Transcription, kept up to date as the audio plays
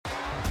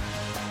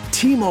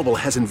T-Mobile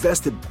has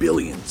invested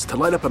billions to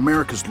light up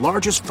America's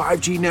largest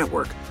 5G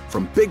network,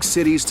 from big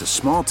cities to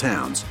small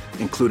towns,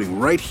 including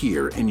right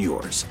here in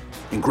yours.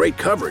 And great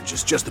coverage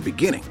is just the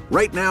beginning.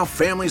 Right now,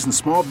 families and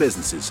small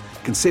businesses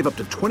can save up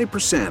to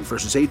 20%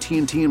 versus AT&T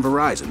and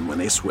Verizon when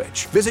they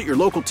switch. Visit your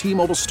local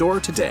T-Mobile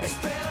store today.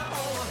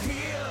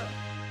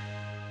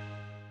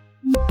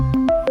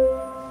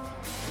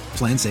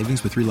 Plan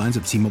savings with 3 lines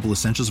of T-Mobile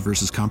Essentials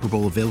versus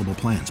comparable available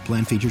plans.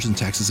 Plan features and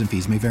taxes and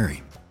fees may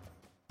vary.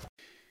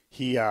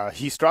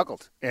 He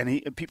struggled,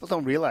 and people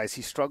don't realize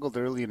he struggled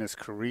early in his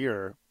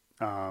career.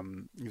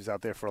 He was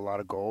out there for a lot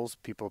of goals.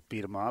 People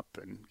beat him up,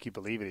 and keep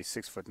believing he's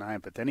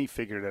 6'9", but then he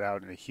figured it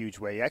out in a huge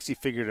way. He actually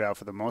figured it out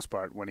for the most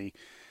part when he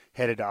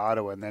headed to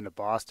Ottawa and then to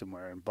Boston,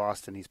 where in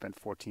Boston he spent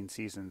 14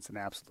 seasons and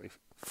absolutely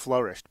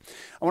flourished.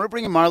 I want to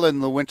bring in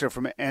Marlon Lewinter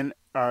from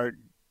our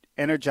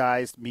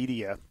Energized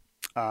Media.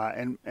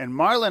 And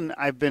Marlon,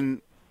 I've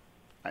been,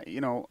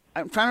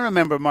 I'm trying to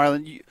remember,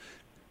 Marlon,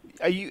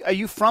 are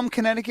you from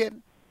Connecticut?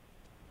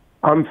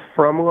 I'm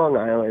from Long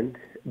Island.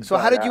 So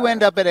how did you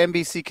end up at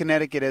NBC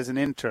Connecticut as an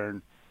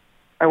intern?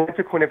 I went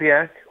to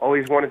Quinnipiac,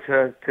 always wanted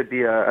to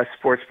be a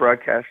sports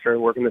broadcaster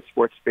and work in the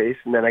sports space,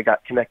 and then I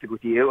got connected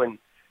with you, and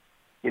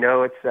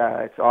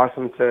it's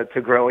awesome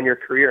to grow in your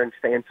career and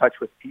stay in touch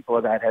with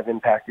people that have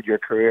impacted your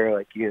career.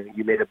 Like you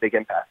made a big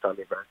impact on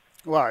me, Brian.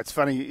 Well, it's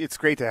funny. It's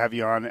great to have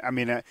you on. I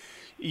mean,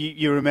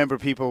 you remember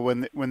people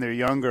when they're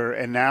younger,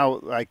 and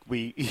now like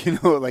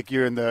like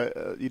you're in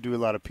you do a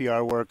lot of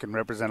PR work and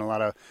represent a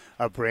lot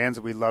of brands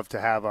that we love to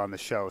have on the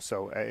show.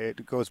 So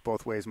it goes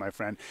both ways, my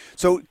friend.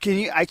 So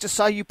I just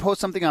saw you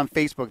post something on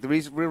Facebook. The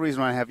real reason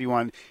why I have you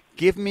on,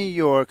 give me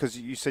because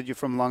you said you're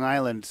from Long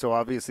Island, so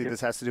obviously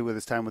this has to do with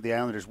his time with the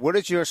Islanders. What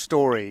is your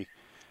story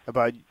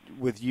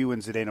with you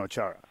and Zdeno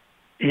Chara?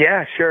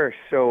 Yeah, sure.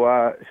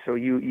 So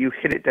you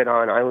hit it dead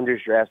on.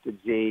 Islanders drafted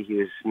Z. He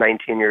was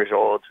 19 years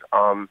old.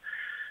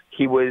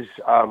 He was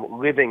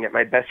living at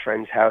my best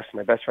friend's house.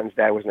 My best friend's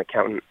dad was an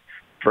accountant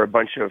for a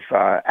bunch of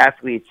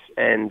athletes,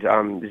 and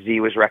Z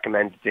was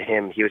recommended to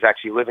him. He was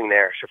actually living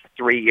there. So for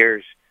 3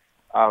 years,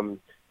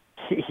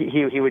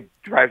 he would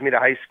drive me to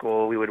high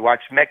school. We would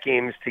watch Met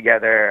games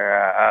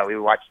together. We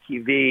would watch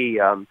TV.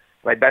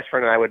 My best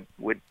friend and I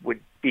would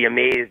be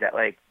amazed at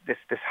like this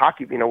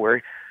hockey.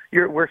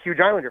 We're huge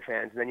Islander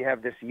fans, and then you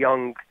have this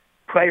young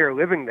player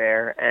living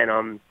there,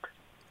 and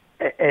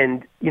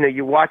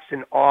you watched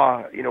in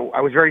awe.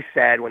 I was very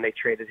sad when they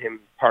traded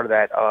him. Part of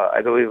that,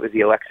 I believe it was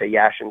the Alexei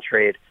Yashin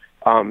trade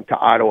to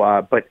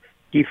Ottawa, but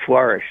he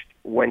flourished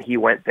when he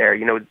went there.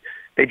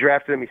 They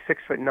drafted him. He's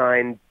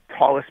 6'9",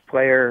 tallest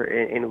player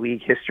in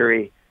league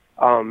history,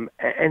 and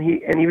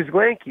he was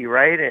lanky,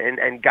 right?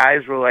 And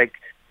guys were like,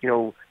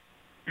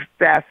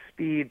 fast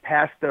speed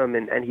past him,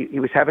 and he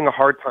was having a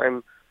hard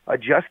time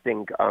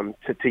adjusting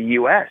to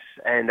U.S.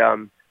 And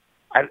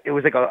it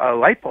was like a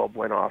light bulb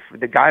went off.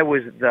 The guy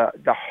was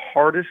the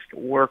hardest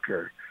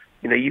worker.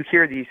 You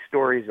hear these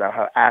stories about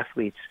how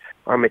athletes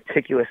are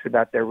meticulous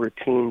about their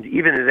routines.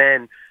 Even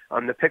then,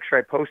 the picture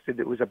I posted,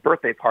 it was a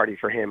birthday party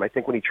for him. I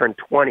think when he turned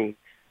 20,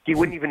 he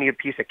wouldn't even eat a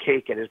piece of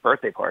cake at his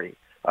birthday party.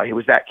 He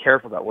was that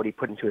careful about what he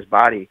put into his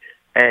body.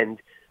 And,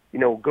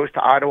 goes to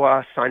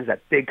Ottawa, signs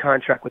that big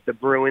contract with the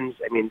Bruins.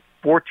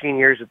 14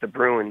 years with the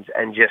Bruins,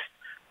 and just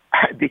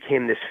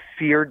became this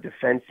feared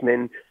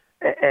defenseman.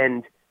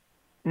 And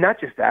not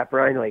just that,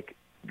 Brian, like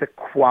the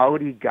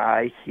quality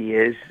guy he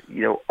is,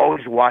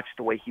 always watch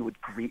the way he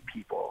would greet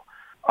people,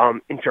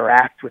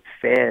 interact with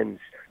fans,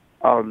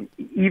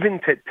 even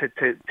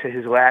to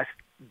his last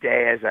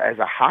day as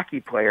a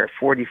hockey player,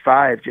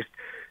 45, just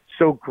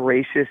so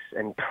gracious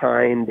and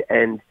kind.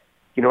 And,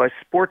 as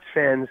sports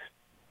fans,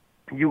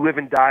 you live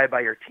and die by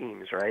your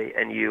teams, right?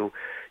 And you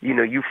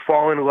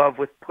fall in love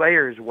with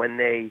players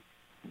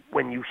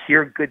when you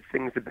hear good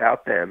things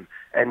about them,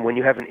 and when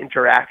you have an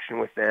interaction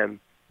with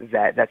them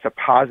that's a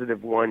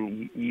positive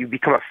one, you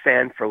become a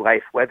fan for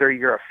life, whether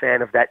you're a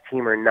fan of that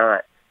team or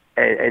not.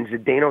 And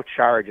Zdeno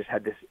Chara just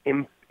had this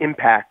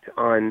impact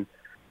on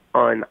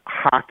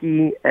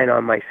hockey and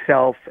on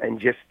myself, and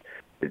just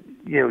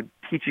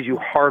teaches you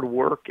hard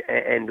work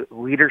and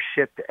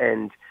leadership,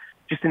 and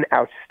just an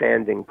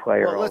outstanding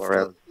player all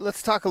around.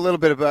 Let's talk a little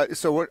bit about.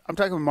 I'm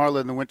talking with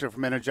Marlon Lewinter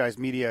from Energized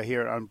Media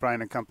here on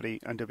Brian and Company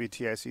on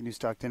WTIC News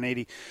Talk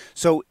 1080.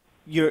 So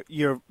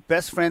your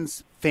best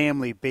friend's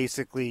family,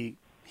 basically,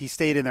 he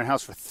stayed in their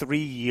house for 3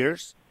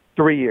 years.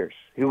 3 years.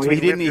 He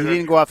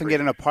didn't go off and get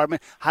an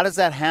apartment. How does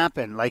that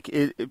happen?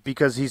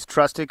 Because he's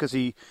trusted, because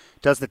he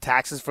does the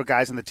taxes for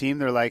guys on the team.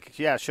 They're like,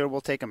 yeah, sure,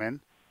 we'll take him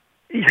in.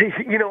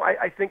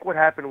 I think what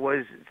happened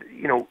was,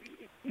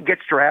 he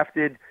gets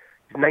drafted.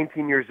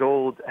 19 years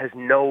old, has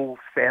no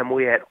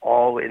family at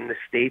all in the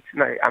States,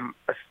 and I'm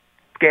a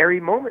scary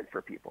moment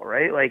for people,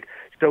 right? Like,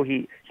 so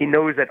he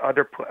knows that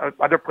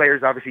other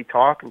players obviously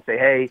talk and say,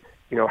 hey,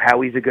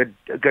 Howie's a good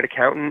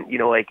accountant,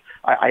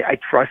 I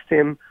trust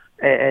him,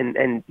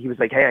 and he was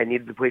like, hey, I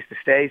needed a place to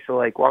stay, so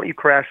like, why don't you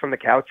crash on the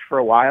couch for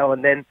a while?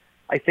 And then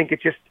I think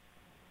it just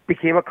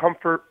became a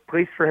comfort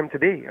place for him to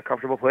be, a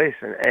comfortable place,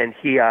 and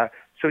he had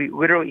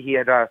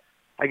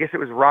I guess it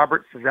was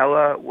Robert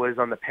Savella was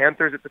on the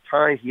Panthers at the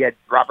time. He had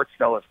Robert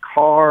Savella's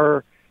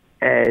car,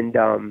 and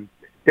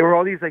there were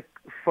all these like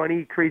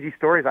funny, crazy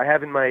stories. I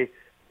have in my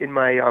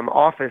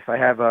office. I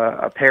have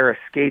a pair of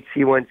skates.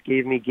 He once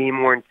gave me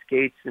game-worn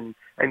skates and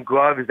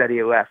gloves that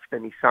he left,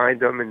 and he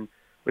signed them and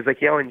was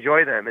like, "Yeah,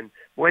 enjoy them." And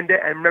one day,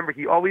 and remember,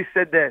 he always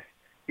said this.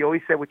 He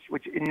always said, which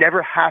it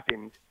never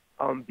happened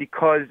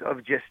because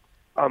of just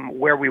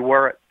where we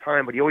were at the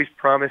time. But he always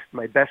promised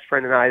my best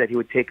friend and I that he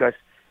would take us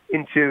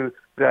into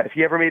if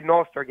he ever made an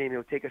All-Star game, he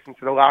would take us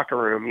into the locker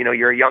room. You know,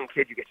 you're a young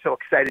kid, you get so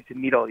excited to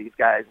meet all these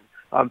guys.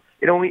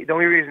 The only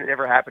reason it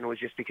never happened was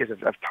just because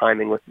of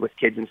timing with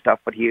kids and stuff.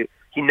 But he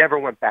never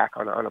went back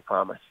on a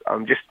promise.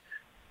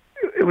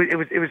 It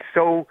was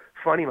so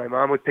funny. My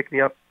mom would pick me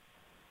up,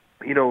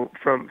 you know,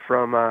 from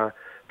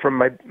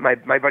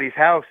my buddy's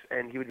house,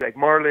 and he would be like,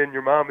 "Marlon,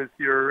 your mom is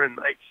here," and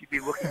like she'd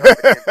be looking up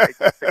at him, like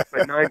the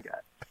 6'9" guy.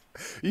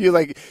 You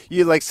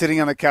like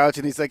sitting on the couch,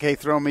 and he's like, "Hey,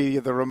 throw me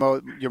the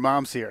remote. Your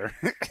mom's here."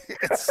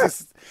 It's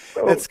just,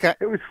 it was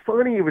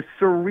funny. It was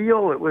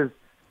surreal. It was,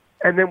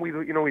 and then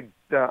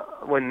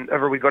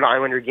whenever we go to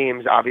Islander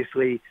games,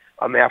 obviously,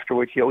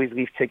 afterwards, he'd always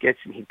leave tickets,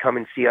 and he'd come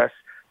and see us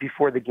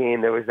before the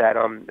game. There was that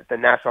at the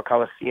Nassau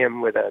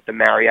Coliseum where the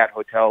Marriott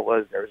Hotel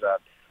was. There was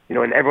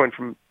and everyone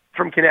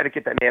from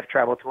Connecticut that may have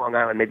traveled to Long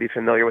Island may be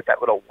familiar with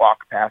that little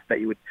walk path that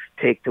you would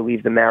take to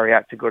leave the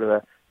Marriott to go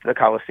to the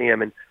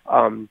Coliseum, and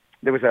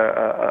there was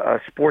a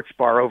sports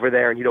bar over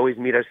there, and he'd always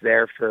meet us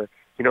there for,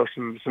 you know,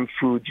 some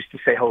food just to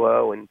say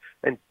hello. And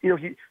you know,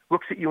 he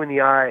looks at you in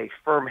the eye,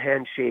 firm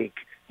handshake.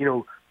 You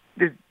know,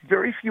 there's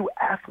very few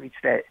athletes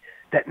that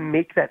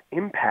make that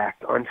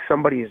impact on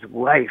somebody's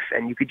life.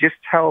 And you could just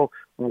tell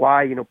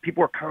why, you know,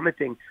 people were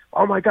commenting,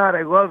 "Oh my God,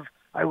 I love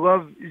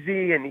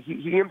Z, and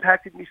he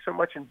impacted me so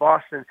much in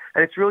Boston."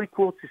 And it's really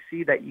cool to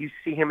see that you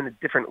see him in a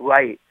different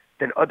light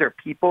than other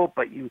people,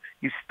 but you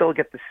still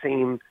get the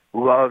same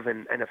love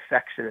and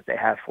affection that they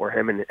have for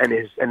him and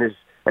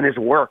his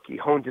work. He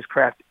honed his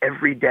craft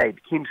every day,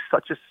 became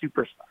such a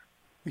superstar.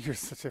 You're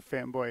such a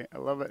fanboy. I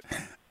love it.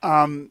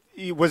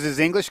 Was his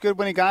English good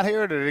when he got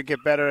here, or did it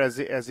get better as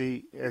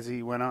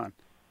he went on?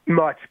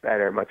 Much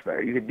better, much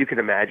better. You could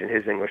imagine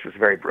his English was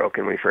very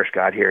broken when he first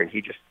got here, and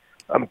he just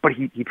but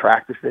he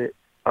practiced it.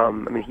 I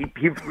mean,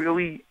 he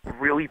really,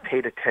 really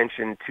paid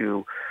attention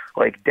to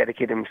like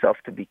dedicate himself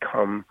to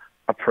become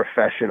a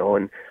professional.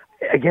 And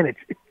again,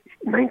 it's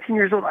 19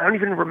 years old. I don't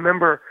even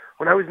remember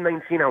when I was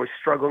 19. I was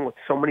struggling with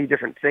so many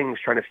different things,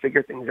 trying to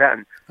figure things out.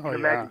 And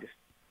imagine just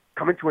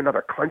coming to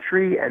another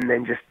country and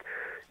then just,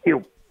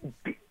 you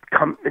know,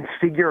 come and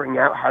figuring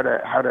out how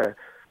to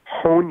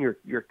hone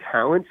your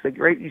talents. Like,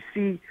 right, you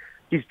see,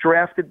 he's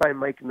drafted by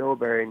Mike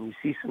Milbury, and you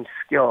see some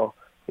skill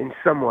in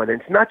someone.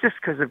 And it's not just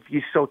because of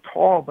he's so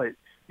tall, but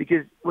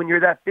because when you're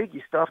that big,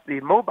 you still have to be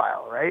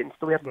mobile, right? And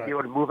still have to be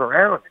able to move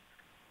around.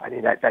 I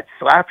mean, that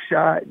slap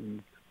shot,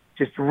 and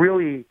just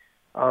really,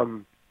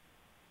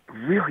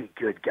 really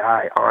good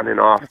guy on and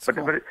off.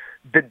 But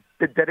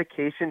the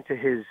dedication to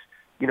his,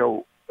 you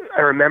know,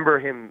 I remember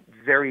him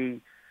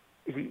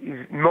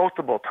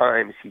multiple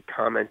times he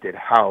commented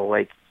how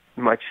like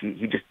much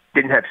he just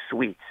didn't have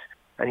sweets,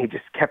 and he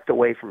just kept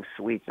away from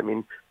sweets. I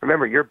mean,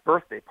 remember your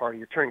birthday party,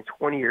 you're turning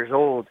 20 years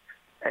old,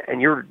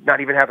 and you're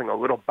not even having a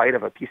little bite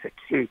of a piece of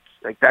cake.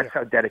 Like, that's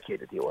how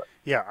dedicated he was.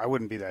 Yeah, I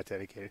wouldn't be that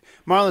dedicated.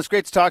 Marlon, it's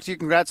great to talk to you.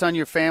 Congrats on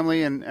your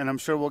family, and I'm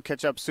sure we'll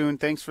catch up soon.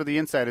 Thanks for the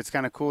insight. It's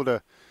kind of cool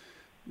to,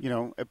 you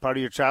know, a part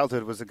of your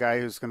childhood was a guy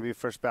who's going to be a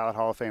first ballot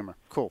Hall of Famer.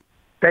 Cool.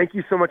 Thank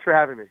you so much for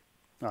having me.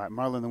 All right,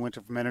 Marlon the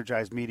Winter from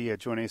Energized Media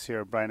joining us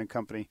here at Bryan &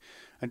 Company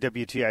on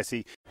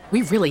WTIC.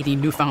 We really need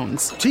new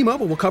phones.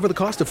 T-Mobile will cover the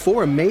cost of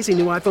 4 amazing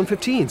new iPhone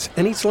 15s,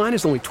 and each line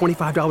is only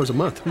 $25 a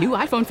month. New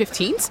iPhone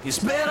 15s? It's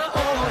better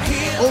over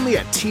here. Only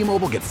at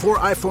T-Mobile, get 4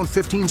 iPhone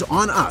 15s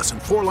on us and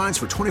 4 lines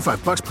for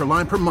 $25 per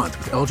line per month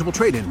with eligible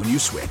trade-in when you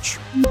switch.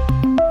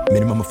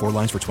 Minimum of 4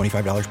 lines for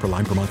 $25 per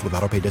line per month with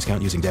autopay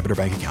discount using debit or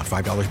bank account.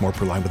 $5 more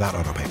per line without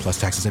autopay, plus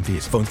taxes and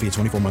fees. Phone fee at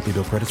 24 monthly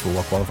bill credits for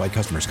well-qualified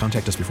customers.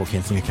 Contact us before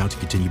canceling account to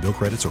continue bill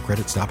credits or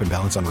credit stop and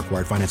balance on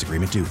required finance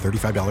agreement due.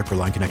 $35 per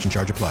line connection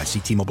charge applies. See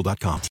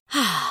T-Mobile.com.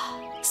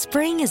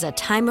 Spring is a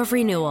time of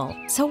renewal,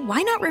 so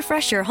why not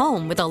refresh your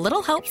home with a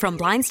little help from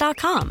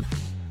Blinds.com?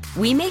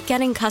 We make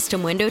getting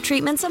custom window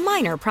treatments a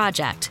minor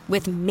project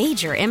with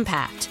major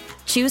impact.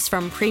 Choose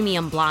from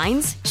premium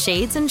blinds,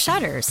 shades, and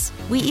shutters.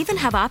 We even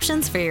have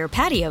options for your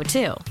patio,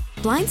 too.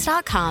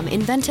 Blinds.com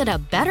invented a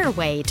better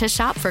way to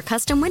shop for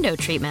custom window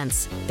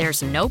treatments.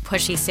 There's no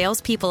pushy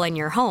salespeople in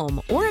your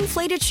home or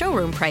inflated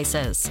showroom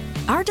prices.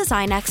 Our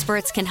design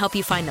experts can help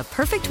you find the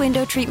perfect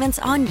window treatments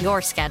on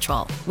your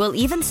schedule. We'll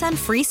even send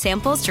free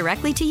samples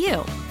directly to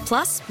you.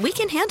 Plus, we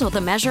can handle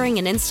the measuring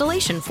and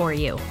installation for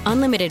you.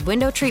 Unlimited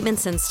window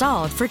treatments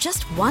installed for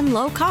just one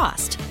low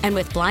cost. And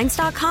with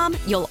Blinds.com,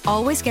 you'll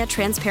always get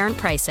transparent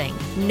pricing.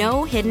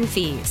 No hidden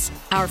fees.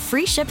 Our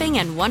free shipping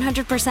and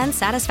 100%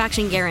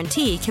 satisfaction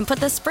guarantee can put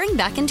the spring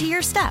back into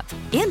your step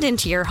and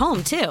into your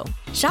home, too.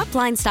 Shop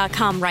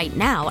Blinds.com right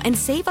now and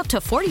save up to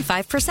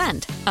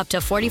 45%. Up to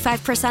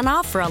 45%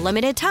 off for a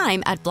limited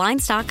time at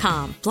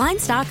Blinds.com.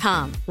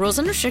 Blinds.com. Rules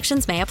and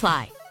restrictions may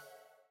apply.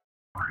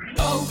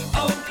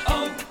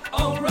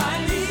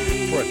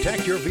 O'Reilly.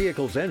 Protect your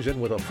vehicle's engine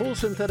with a full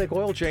synthetic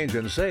oil change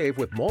and save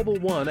with Mobil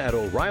 1 at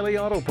O'Reilly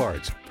Auto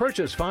Parts.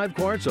 Purchase 5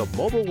 quarts of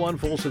Mobil 1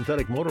 full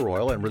synthetic motor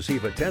oil and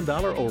receive a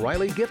 $10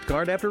 O'Reilly gift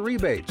card after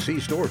rebate. See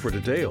store for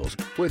details.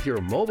 With your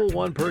Mobil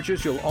 1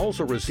 purchase, you'll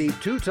also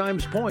receive 2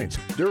 times points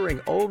during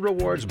Old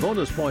Rewards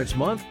Bonus Points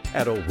Month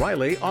at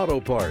O'Reilly Auto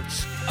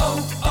Parts.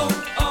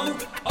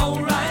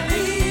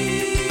 O'Reilly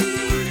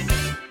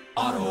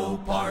Auto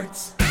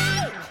Parts.